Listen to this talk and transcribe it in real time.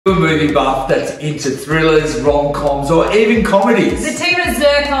A movie buff that's into thrillers, rom-coms, or even comedies. The team at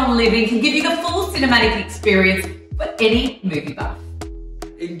Zircon Living can give you the full cinematic experience for any movie buff.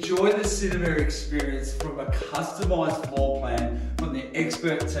 Enjoy the cinema experience from a customised floor plan from the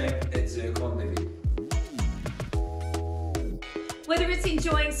expert team at Zircon Living. Whether it's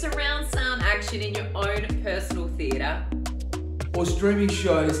enjoying surround sound action in your own personal theatre, or streaming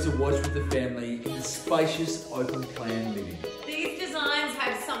shows to watch with the family in the spacious open plan living. these designs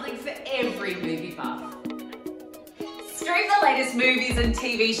have something for every movie buff. Stream the latest movies and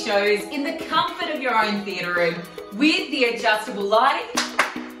TV shows in the comfort of your own theatre room with the adjustable lighting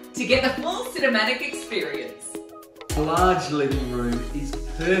to get the full cinematic experience. A large living room is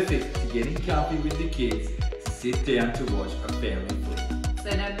perfect for getting comfy with the kids to sit down to watch a family flick. So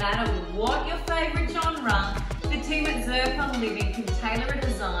no matter what your favourite genre, the team at Zircon Living can tailor a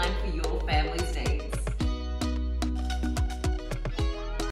design for your family's needs.